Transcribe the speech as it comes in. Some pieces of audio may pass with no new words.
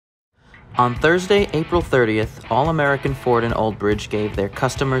On Thursday, April 30th, All-American Ford in Old Bridge gave their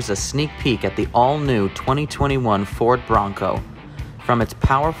customers a sneak peek at the all-new 2021 Ford Bronco. From its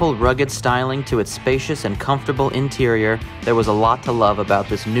powerful, rugged styling to its spacious and comfortable interior, there was a lot to love about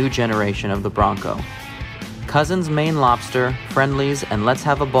this new generation of the Bronco. Cousins Maine Lobster, Friendlies, and Let's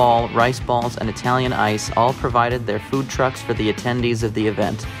Have a Ball, Rice Balls, and Italian Ice all provided their food trucks for the attendees of the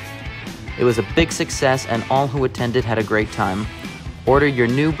event. It was a big success and all who attended had a great time. Order your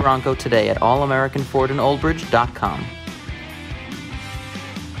new Bronco today at allamericanfordandoldbridge.com.